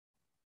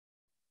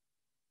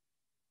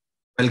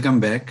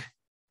Welcome back.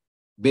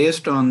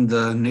 Based on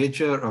the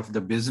nature of the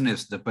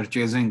business the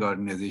purchasing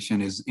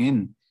organization is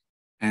in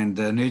and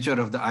the nature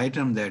of the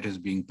item that is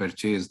being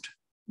purchased,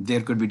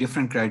 there could be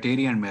different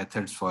criteria and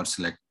methods for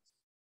select.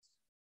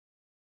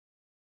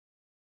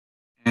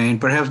 And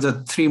perhaps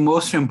the three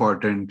most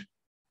important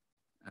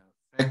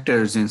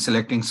factors in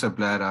selecting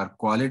supplier are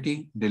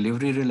quality,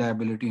 delivery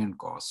reliability, and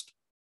cost.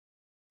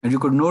 And you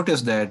could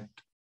notice that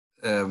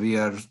we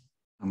are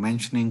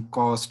mentioning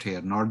cost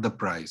here, not the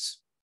price.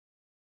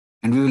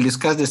 And we will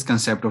discuss this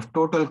concept of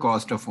total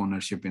cost of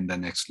ownership in the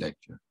next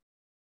lecture.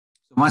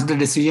 So once the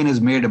decision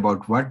is made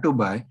about what to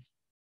buy,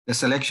 the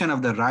selection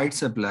of the right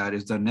supplier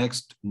is the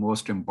next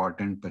most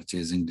important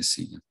purchasing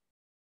decision.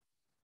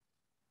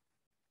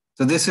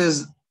 So this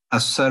is a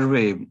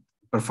survey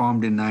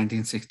performed in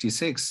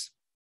 1966,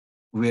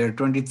 where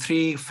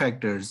 23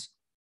 factors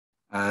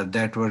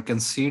that were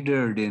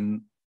considered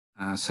in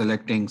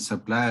selecting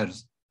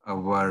suppliers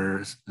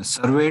were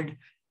surveyed.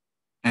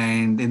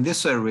 And in this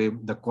survey,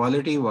 the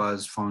quality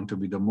was found to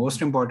be the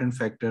most important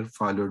factor,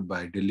 followed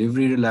by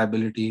delivery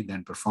reliability,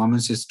 then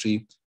performance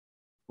history,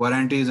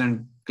 warranties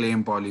and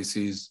claim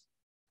policies,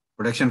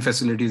 production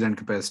facilities and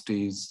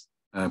capacities,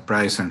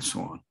 price, and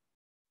so on.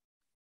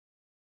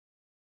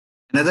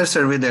 Another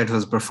survey that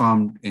was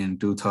performed in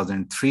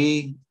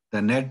 2003,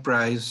 the net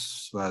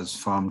price was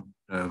found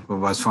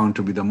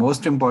to be the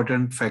most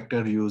important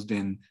factor used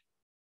in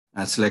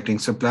selecting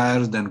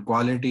suppliers, then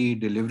quality,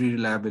 delivery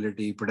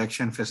reliability,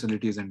 production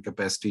facilities and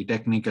capacity,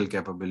 technical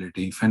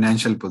capability,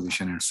 financial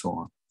position, and so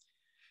on.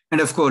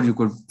 And of course, you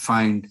could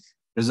find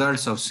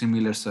results of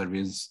similar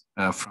surveys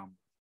from.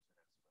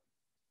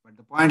 But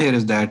the point here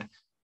is that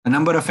a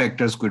number of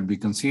factors could be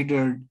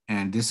considered,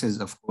 and this is,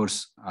 of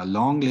course, a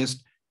long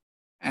list.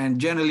 And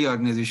generally,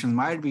 organizations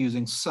might be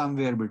using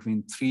somewhere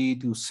between 3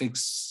 to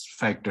 6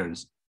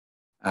 factors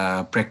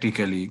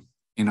practically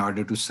in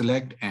order to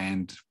select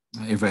and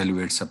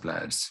evaluate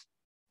suppliers.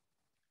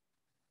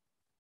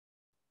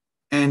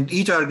 And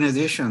each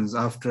organization,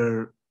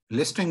 after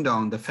listing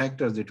down the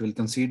factors it will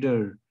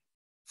consider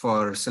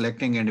for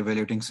selecting and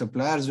evaluating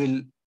suppliers,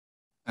 will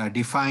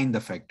define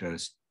the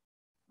factors.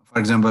 For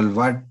example,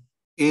 what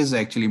is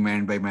actually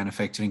meant by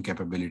manufacturing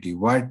capability,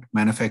 what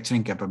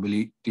manufacturing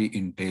capability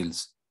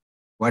entails,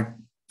 what,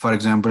 for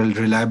example,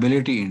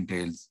 reliability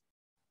entails,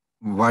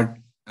 what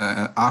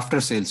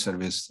after-sales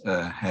service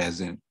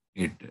has in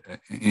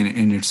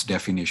its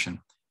definition.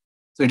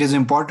 So it is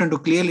important to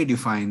clearly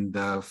define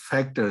the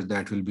factors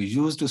that will be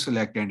used to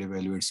select and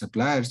evaluate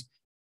suppliers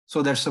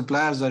so that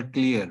suppliers are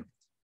clear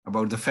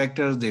about the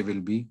factors they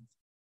will be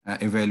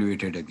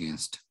evaluated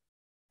against.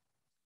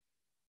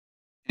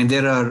 And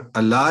there are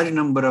a large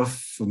number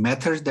of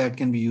methods that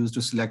can be used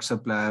to select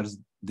suppliers.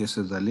 This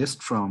is a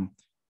list from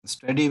a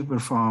study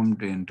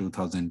performed in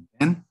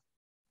 2010.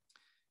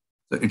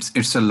 So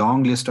it's a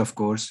long list, of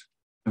course.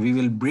 We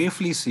will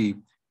briefly see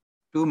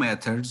two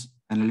methods,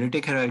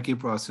 analytic hierarchy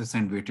process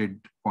and weighted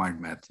point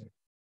method.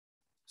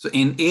 So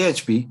in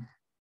AHP,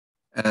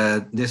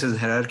 this is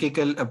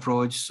hierarchical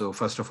approach. So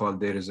first of all,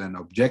 there is an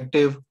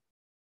objective.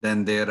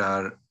 Then there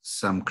are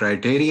some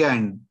criteria,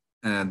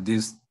 and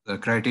these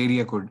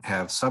criteria could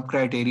have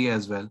sub-criteria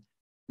as well.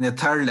 And the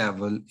third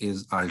level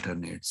is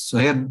alternates. So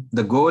here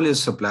the goal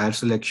is supplier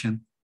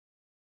selection.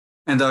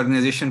 And the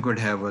organization could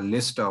have a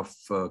list of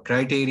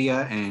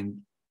criteria, and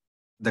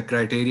the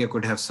criteria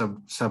could have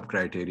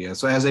sub-criteria.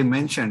 So as I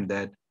mentioned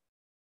that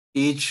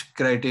each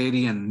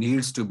criterion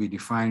needs to be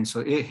defined.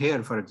 So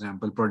here, for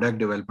example, product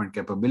development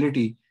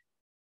capability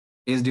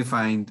is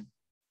defined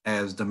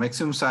as the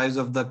maximum size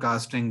of the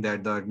casting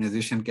that the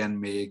organization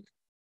can make,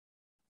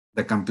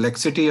 the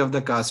complexity of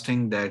the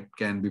casting that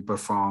can be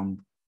performed,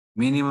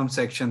 minimum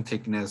section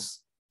thickness,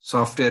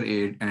 software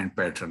aid, and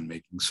pattern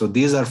making. So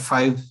these are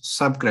 5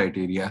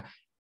 sub-criteria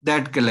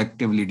that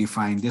collectively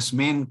define this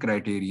main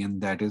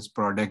criterion, that is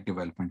product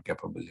development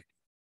capability.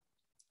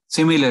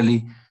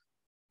 Similarly,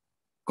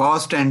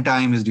 cost and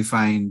time is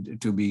defined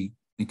to be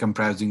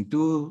comprising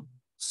 2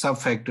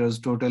 sub-factors,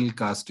 total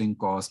casting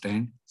cost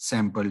and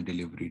sample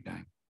delivery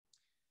time.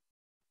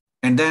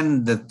 And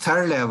then the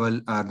third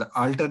level are the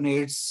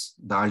alternates,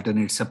 the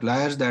alternate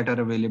suppliers that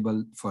are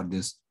available for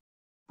this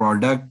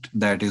product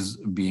that is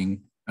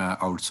being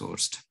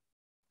outsourced.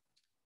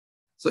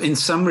 So in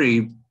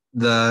summary,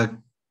 the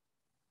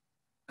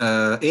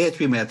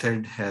AHP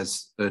method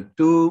has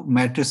 2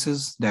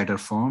 matrices that are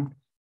formed.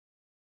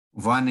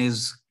 One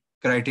is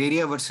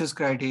criteria versus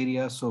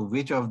criteria. So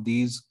which of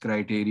these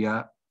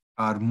criteria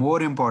are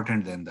more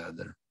important than the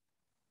other?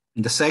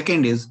 And the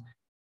second is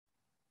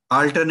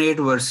alternate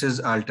versus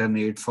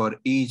alternate for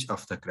each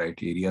of the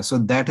criteria. So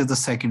that is the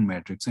second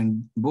matrix,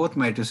 and both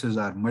matrices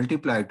are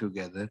multiplied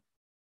together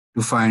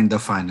to find the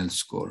final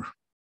score.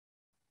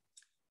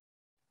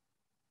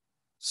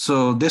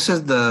 So this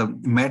is the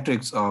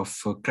matrix of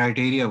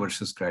criteria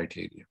versus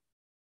criteria.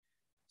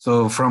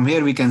 So from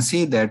here, we can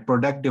see that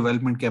product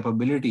development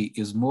capability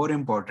is more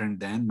important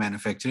than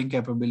manufacturing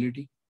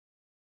capability.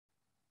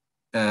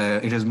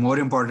 It is more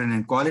important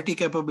in quality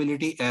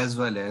capability as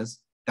well as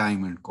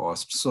time and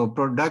cost. So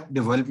product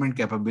development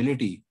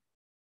capability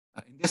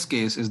in this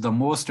case is the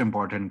most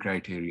important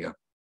criteria.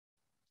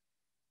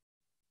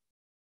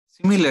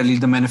 Similarly,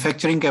 the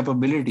manufacturing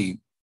capability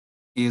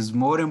is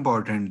more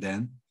important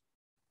than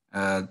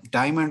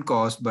time and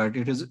cost, but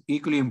it is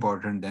equally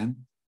important than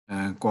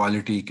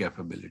quality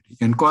capability.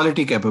 And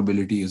quality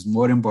capability is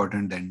more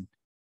important than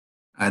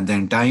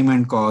time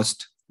and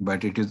cost,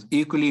 but it is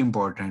equally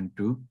important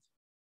to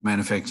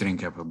manufacturing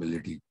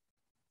capability.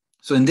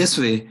 So in this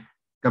way,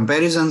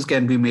 comparisons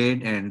can be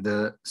made and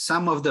the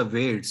sum of the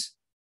weights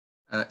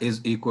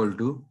is equal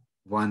to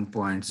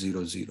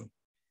 1.00.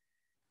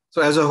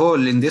 So as a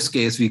whole, in this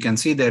case, we can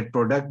see that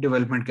product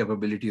development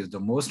capability is the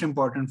most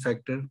important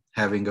factor,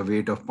 having a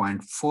weight of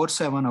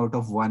 0.47 out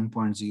of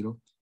 1.0.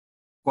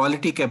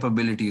 Quality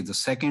capability is the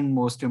second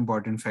most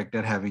important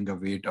factor, having a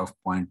weight of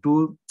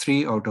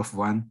 0.23 out of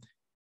 1.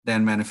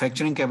 Then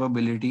manufacturing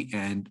capability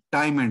and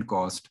time and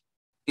cost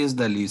is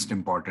the least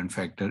important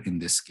factor in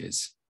this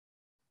case.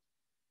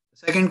 The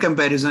second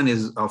comparison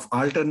is of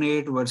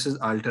alternate versus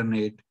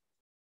alternate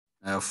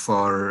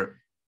for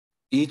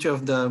each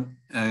of the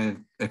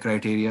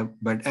criteria,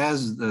 but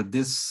as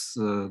this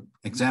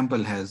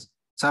example has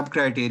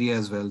sub-criteria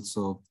as well,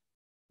 so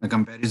the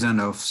comparison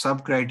of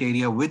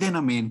sub-criteria within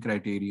a main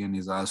criterion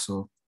is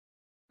also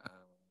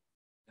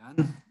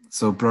done.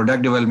 So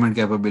product development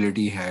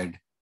capability had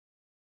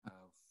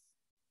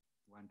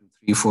 1, 2,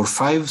 3, 4,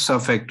 5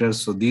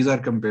 sub-factors. So these are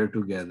compared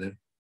together.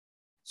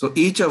 So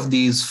each of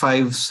these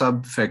 5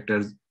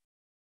 sub-factors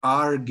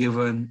are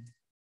given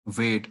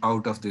weight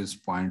out of this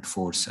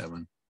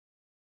 0.47.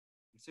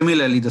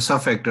 Similarly, the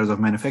sub-factors of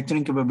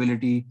manufacturing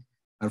capability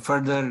are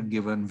further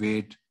given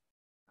weight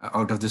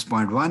out of this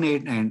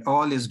 0.18, and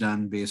all is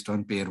done based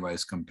on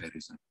pairwise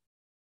comparison.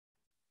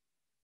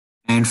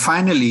 And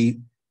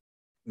finally,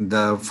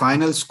 the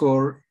final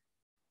score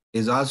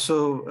is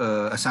also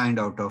assigned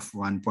out of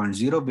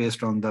 1.0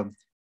 based on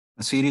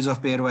a series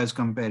of pairwise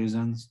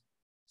comparisons.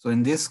 So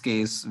in this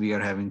case, we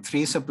are having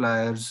 3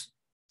 suppliers.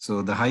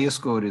 So the highest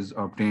score is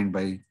obtained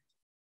by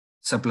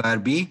supplier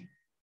B,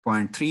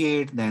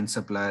 0.38, then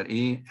supplier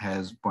A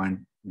has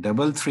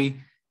 0.33,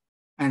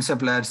 and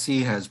supplier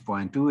C has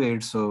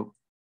 0.28. So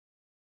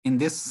in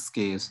this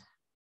case,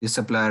 the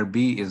supplier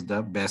B is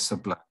the best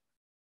supplier.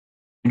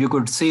 And you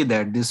could see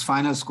that this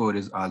final score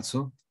is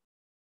also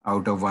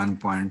out of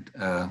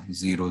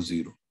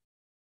 1.00.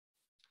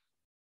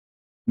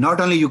 Not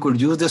only you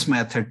could use this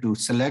method to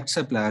select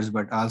suppliers,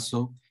 but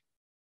also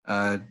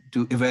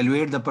to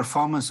evaluate the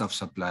performance of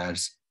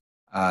suppliers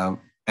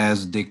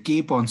as they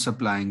keep on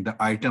supplying the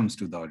items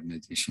to the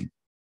organization.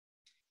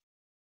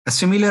 A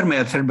similar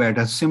method, but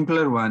a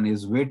simpler one,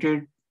 is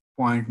weighted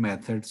point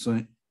method.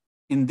 So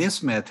in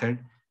this method,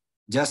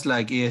 just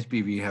like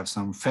AHP, we have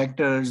some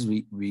factors,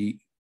 we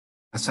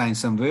assign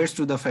some weights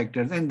to the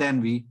factors, and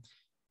then we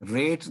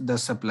rate the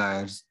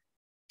suppliers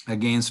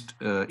against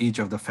each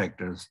of the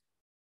factors.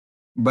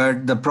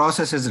 But the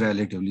process is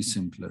relatively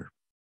simpler.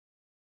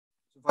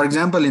 For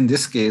example, in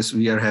this case,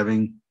 we are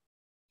having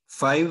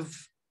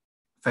 5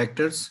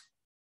 factors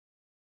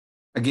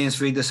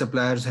against which the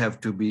suppliers have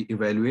to be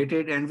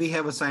evaluated, and we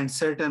have assigned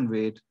certain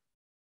weight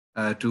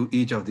to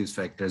each of these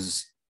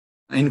factors.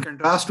 In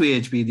contrast to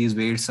AHP, these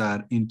weights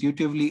are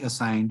intuitively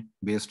assigned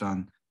based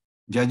on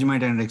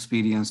judgment and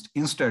experience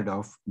instead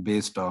of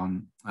based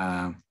on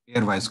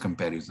pairwise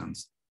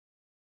comparisons.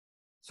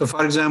 So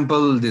for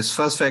example, this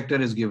first factor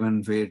is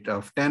given weight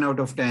of 10 out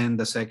of 10,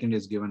 the second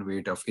is given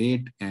weight of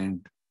 8,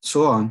 and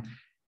so on.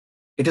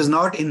 It is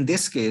not in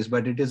this case,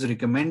 but it is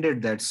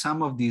recommended that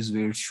some of these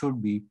weights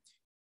should be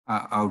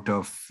out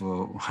of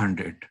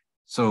 100.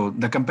 So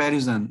the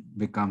comparison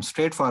becomes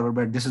straightforward,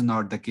 but this is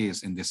not the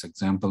case in this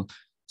example.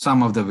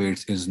 Some of the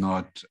weights is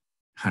not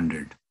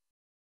 100.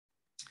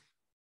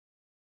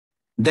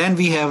 Then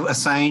we have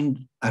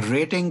assigned a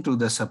rating to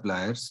the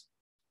suppliers,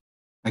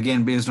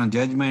 again, based on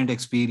judgment,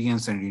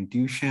 experience, and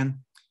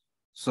intuition.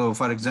 So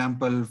for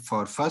example,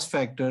 for first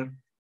factor,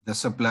 the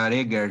supplier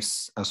A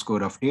gets a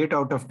score of 8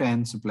 out of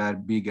 10, supplier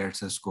B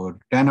gets a score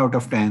 10 out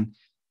of 10,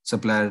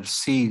 supplier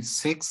C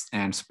 6,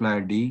 and supplier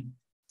D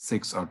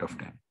 6 out of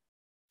 10.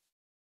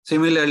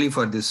 Similarly,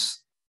 for this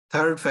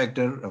third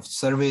factor of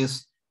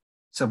service,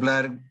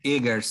 supplier A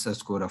gets a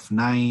score of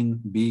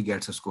 9, B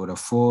gets a score of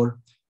 4,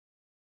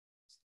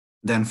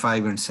 then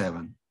 5 and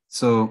 7.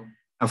 So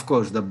of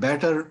course, the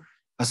better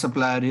a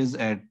supplier is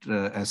at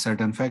a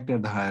certain factor,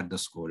 the higher the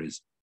score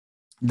is.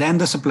 Then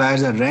the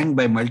suppliers are ranked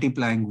by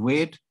multiplying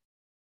weight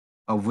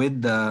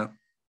with the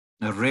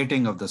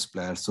rating of the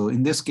supplier. So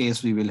in this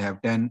case, we will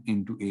have 10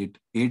 into 8,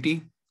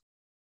 80.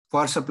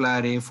 For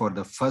supplier A for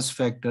the first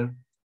factor,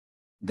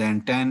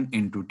 then 10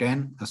 into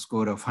 10, a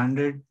score of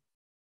 100.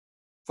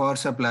 For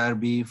supplier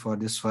B for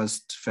this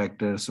first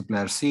factor,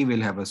 supplier C will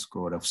have a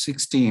score of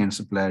 60 and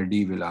supplier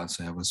D will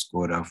also have a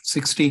score of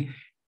 60.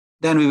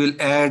 Then we will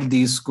add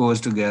these scores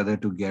together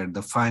to get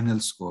the final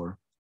score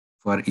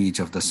for each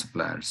of the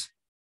suppliers.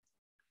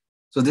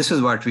 So this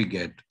is what we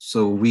get.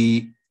 So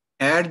we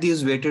add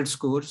these weighted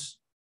scores.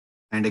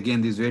 And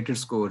again, these weighted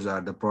scores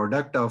are the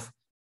product of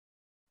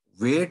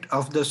weight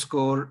of the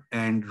score,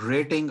 and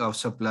rating of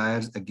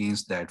suppliers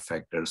against that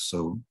factor.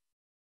 So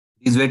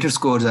these weighted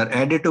scores are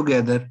added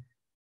together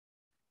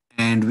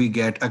and we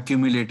get a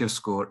cumulative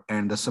score,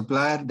 and the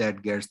supplier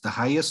that gets the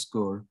highest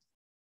score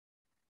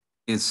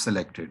is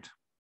selected.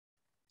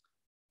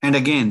 And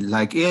again,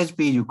 like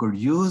AHP, you could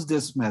use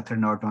this method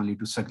not only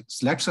to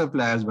select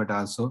suppliers, but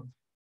also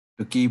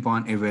to keep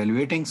on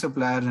evaluating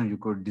suppliers, and you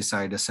could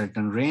decide a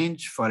certain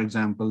range. For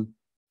example,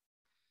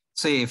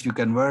 say if you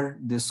convert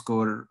this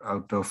score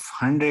out of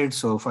 100,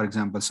 so for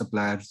example,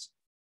 suppliers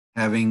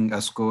having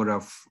a score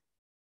of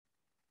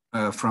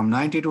from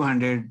 90 to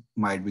 100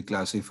 might be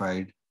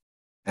classified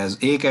as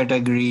A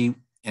category,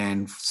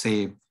 and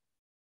say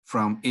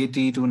from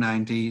 80 to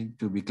 90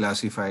 to be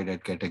classified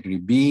at category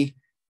B,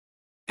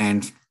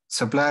 and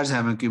suppliers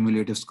having a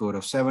cumulative score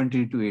of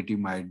 70 to 80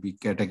 might be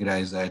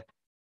categorized at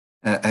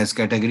as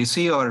category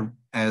C or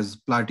as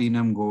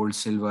platinum, gold,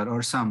 silver,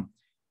 or some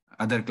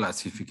other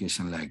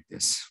classification like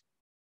this.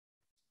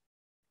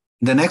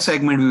 In the next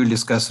segment, we will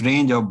discuss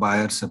range of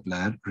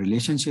buyer-supplier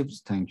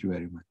relationships. Thank you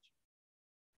very much.